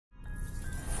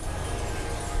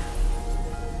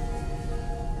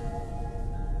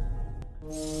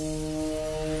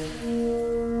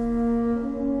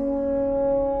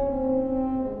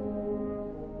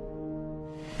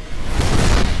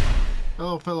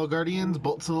fellow Guardians,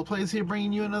 BoltZilla Plays here,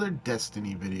 bringing you another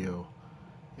Destiny video.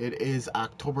 It is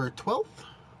October 12th,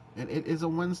 and it is a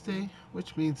Wednesday,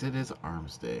 which means it is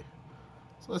Arms Day.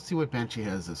 So let's see what Banshee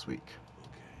has this week.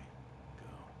 Okay,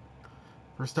 go.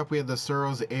 First up, we have the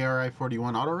Suros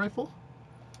ARI-41 auto rifle.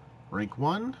 Rank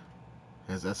 1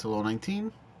 has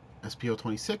SLO-19,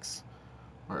 SPO-26,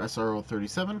 or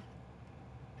SRO-37,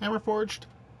 hammer forged,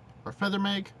 or feather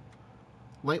mag,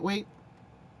 lightweight,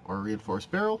 or reinforced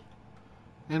barrel,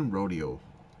 and rodeo.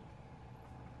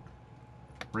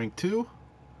 Rank 2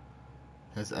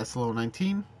 has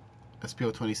SLO-19,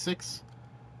 SPO-26,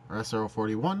 or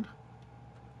SRO-41,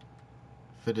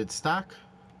 fitted stock,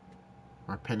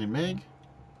 or pen and mag,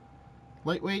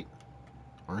 lightweight,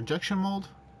 or injection mold,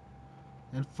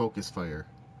 and focus fire.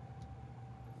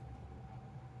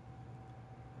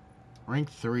 Rank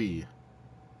 3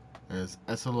 has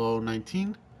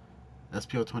SLO-19,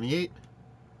 SPO-28,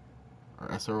 or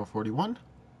SRO-41,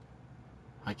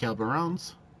 high caliber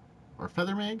rounds, or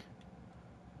feather mag,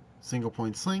 single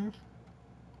point sling,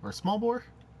 or small bore,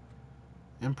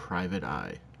 and private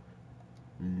eye.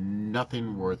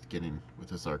 Nothing worth getting with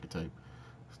this archetype.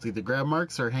 So either grab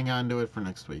marks or hang on to it for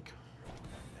next week.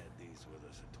 Had these with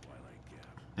us at Twilight Gap.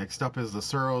 Next up is the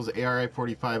Suros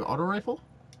ARI-45 auto rifle.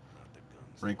 Not the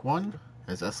guns. Rank 1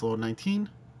 has SLO-19,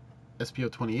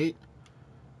 SPO-28,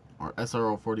 or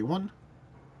SRO-41,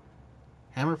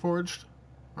 hammer forged,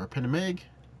 or pen and mag,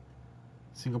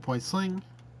 single point sling,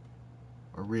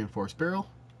 or reinforced barrel,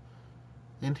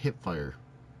 and hip fire.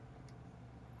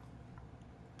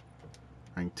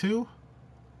 Rank 2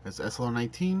 has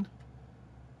SLO-19,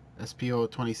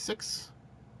 SPO-26,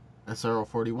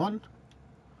 SRO-41,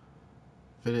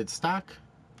 fitted stock,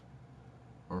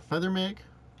 or feather mag,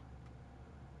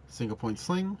 single point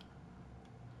sling,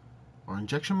 or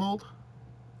injection mold,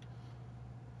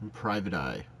 and private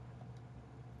eye.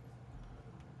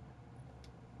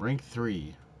 Rank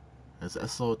 3 has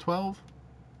SLO-12,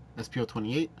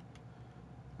 SPO-28,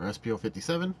 or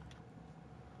SPO-57,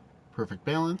 perfect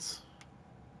balance,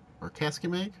 or casket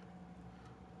mag,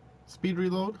 speed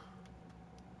reload,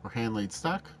 or hand laid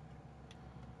stock,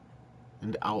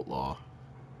 and outlaw.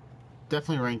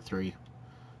 Definitely rank 3.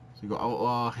 So you go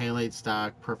outlaw, hand laid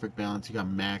stock, perfect balance. You got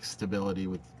max stability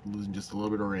with losing just a little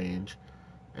bit of range.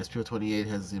 SPO-28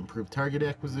 has improved target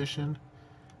acquisition.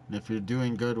 And if you're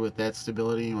doing good with that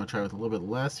stability, you want to try with a little bit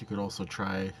less, you could also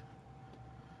try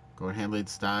going hand laid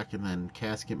stock and then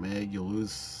casket mag. You'll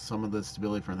lose some of the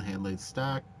stability from the hand laid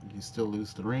stock. You still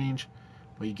lose the range,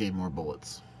 but you gain more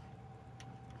bullets.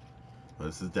 But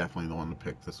this is definitely the one to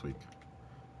pick this week.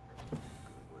 Good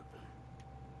weapon.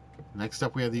 Next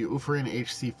up, we have the Ufarin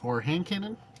HC4 hand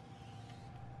cannon.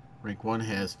 Rank 1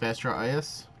 has Fast Draw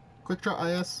IS, Quick Draw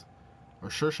IS, or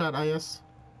Sure Shot IS,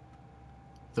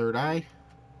 Third Eye,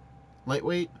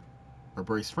 Lightweight, or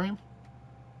Brace Frame,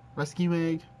 Rescue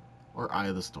Mag, or Eye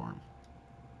of the Storm.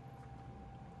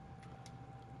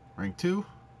 Rank 2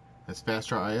 has Fast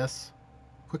Draw IS,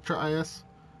 Quick Draw IS,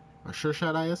 or Sure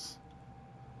Shot IS,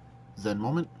 Zen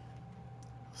Moment,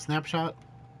 Snapshot,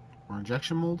 or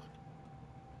Injection Mold,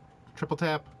 Triple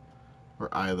Tap, or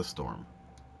Eye of the Storm.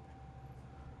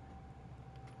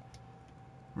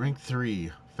 Rank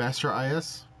 3 Fast Draw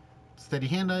IS, Steady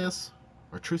Hand IS,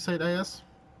 or True Sight IS,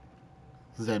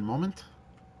 Zen Moment,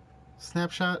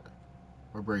 Snapshot,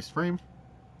 or Brace Frame,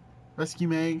 Rescue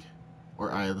Mag,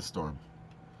 or Eye of the Storm.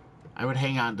 I would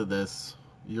hang on to this.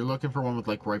 You're looking for one with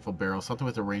like rifle barrel, something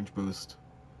with a range boost.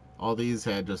 All these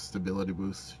had just stability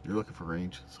boost. You're looking for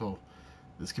range. So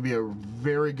this could be a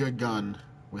very good gun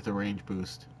with a range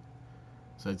boost.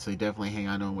 So I'd say definitely hang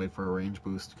on to and wait for a range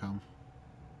boost to come.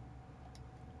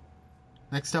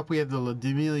 Next up, we have the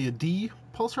Ladimilia D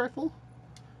pulse rifle.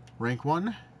 Rank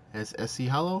 1 has SC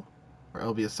Hollow, or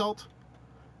LB Assault,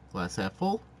 glass half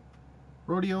full,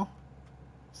 rodeo,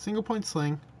 single point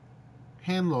sling,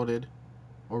 hand loaded,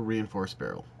 or reinforced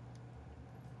barrel.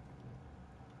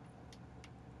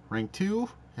 Rank 2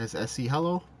 has SC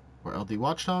Hollow, or LD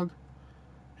Watchdog,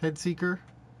 head seeker,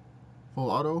 full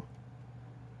auto,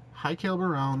 high caliber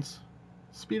rounds,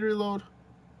 speed reload,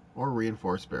 or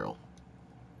reinforced barrel.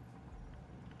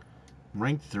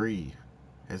 Rank 3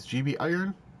 has GB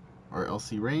Iron, or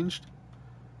LC Ranged,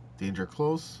 Danger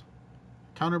Close,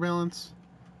 Counterbalance,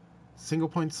 Single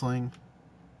Point Sling,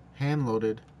 Hand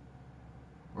Loaded,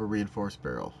 or Reinforced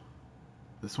Barrel.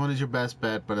 This one is your best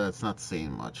bet, but that's not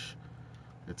saying much.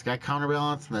 It's got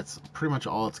Counterbalance, and that's pretty much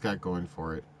all it's got going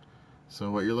for it. So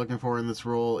what you're looking for in this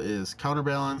role is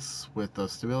Counterbalance with a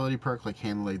stability perk like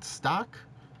Hand Laid Stock,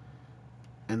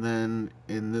 and then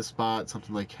in this spot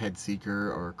something like Head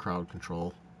Seeker or Crowd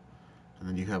Control, and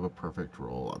then you have a perfect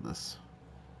roll on this.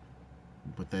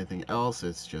 with anything else,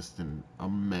 it's just a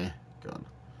meh gun.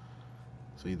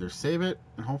 So either save it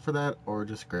and hope for that, or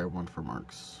just grab one for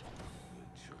marks.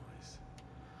 Good choice.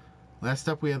 Last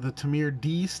up, we have the Tamir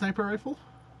D sniper rifle.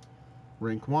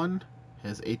 Rank 1,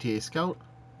 has ATA Scout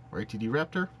or ATD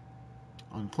Raptor,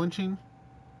 unflinching,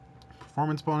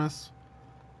 performance bonus,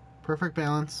 perfect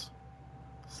balance,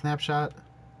 snapshot,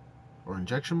 or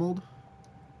injection mold.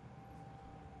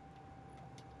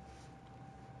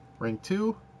 Rank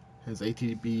 2 has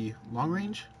ATB long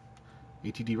range,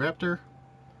 ATD Raptor,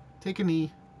 take a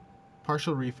knee,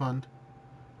 partial refund,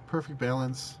 perfect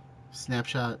balance,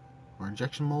 snapshot, or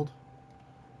injection mold.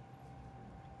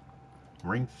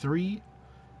 Rank 3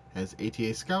 has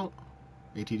ATA Scout,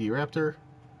 ATD Raptor,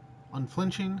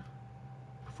 unflinching,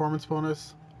 performance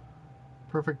bonus,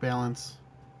 perfect balance,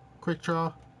 quick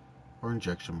draw, or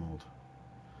injection mold.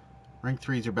 Rank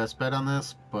 3 is your best bet on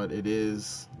this, but it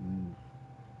is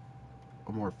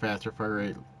a more faster fire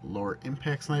rate, lower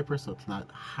impact sniper, so it's not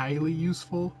highly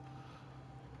useful.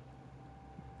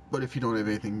 But if you don't have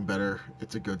anything better,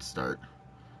 it's a good start.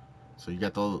 So you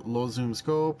got the low zoom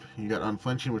scope, you got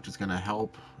unflinching, which is going to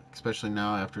help, especially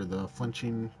now after the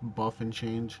flinching buff and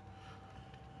change.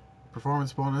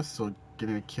 Performance bonus, so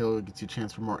getting a kill gets you a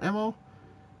chance for more ammo.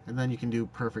 And then you can do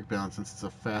perfect balance, since it's a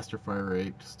faster fire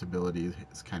rate. Stability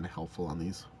is kind of helpful on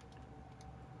these.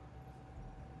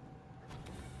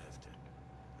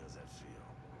 How's that feel?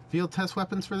 Field test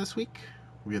weapons for this week.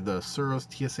 We have the Suros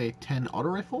TSA-10 auto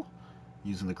rifle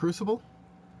using the Crucible.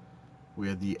 We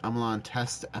have the Amlon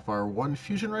Test FR1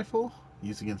 fusion rifle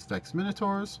used against Vex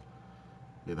Minotaurs.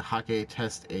 We have the Hake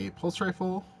Test A pulse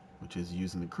rifle, which is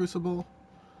using the Crucible.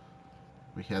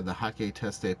 We have the Hake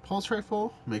Test A pulse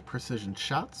rifle, make precision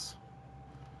shots.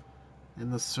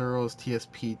 And the Suros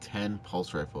TSP-10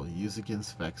 pulse rifle used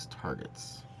against Vex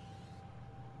targets.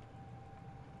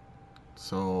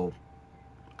 So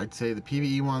I'd say the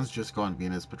PvE ones just go on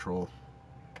Venus Patrol.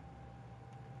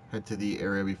 Head to the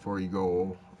area before you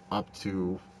go up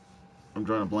to, I'm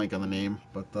drawing a blank on the name,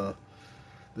 but the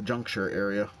juncture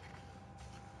area.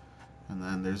 And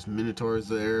then there's Minotaurs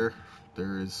there.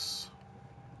 There's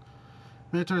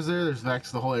Minotaurs there, there's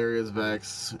Vex, the whole area is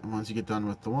Vex. And once you get done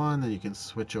with the one, then you can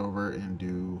switch over and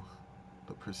do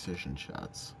the precision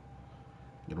shots.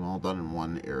 Get them all done in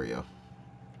one area.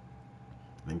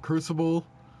 Then Crucible,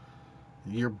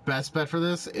 your best bet for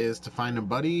this is to find a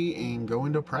buddy and go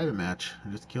into a private match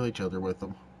and just kill each other with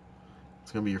them.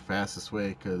 It's going to be your fastest way,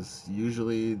 because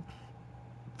usually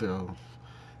the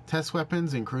test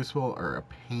weapons in Crucible are a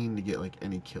pain to get like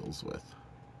any kills with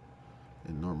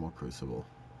in normal Crucible.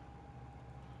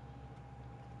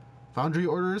 Foundry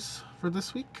orders for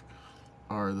this week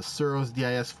are the Suros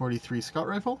DIS-43 Scout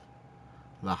Rifle,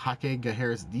 the Hake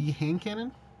Gaheris D Hand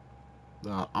Cannon,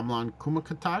 the Amlon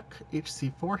Kumakatak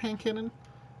HC4 Hand Cannon,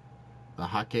 the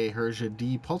Hake Herja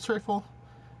D Pulse Rifle,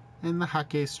 and the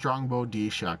Hake Strongbow D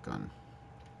Shotgun.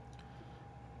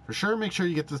 For sure, make sure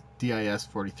you get the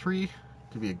DIS-43.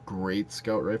 Could be a great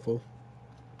scout rifle.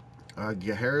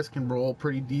 Gaheris can roll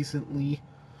pretty decently.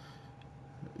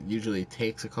 Usually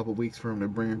takes a couple weeks for him to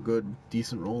bring a good,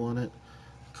 decent roll on it.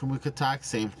 Kumakatak,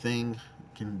 same thing.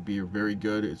 Can be very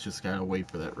good. It's just gotta wait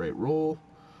for that right roll.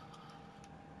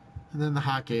 And then the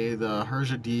Hake, the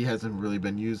Herja D hasn't really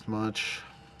been used much.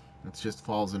 It just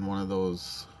falls in one of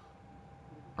those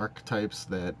archetypes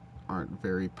that aren't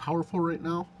very powerful right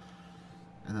now.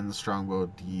 And then the Strongbow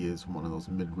D is one of those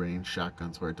mid-range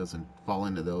shotguns where it doesn't fall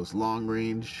into those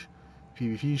long-range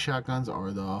PvP shotguns or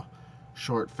the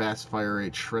short, fast fire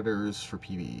rate shredders for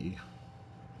PvE.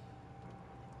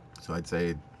 So I'd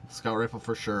say scout rifle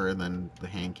for sure, and then the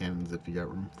hand cannons if you got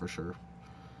room for sure.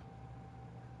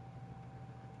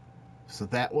 So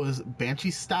that was Banshee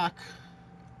stock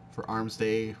for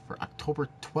Armsday for October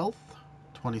 12th,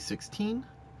 2016.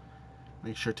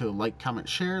 Make sure to like, comment,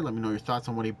 share. Let me know your thoughts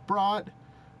on what he brought.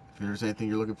 If there's anything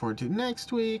you're looking forward to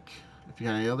next week. If you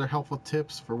got any other helpful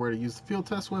tips for where to use the field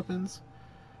test weapons.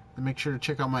 Then make sure to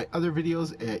check out my other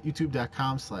videos at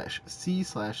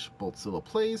youtube.com/c/BoltZilla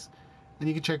Plays. And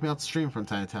you can check me out stream from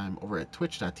time to time over at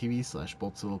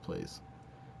twitch.tv/BoltZilla Plays.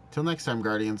 Till next time,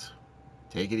 Guardians,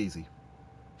 take it easy.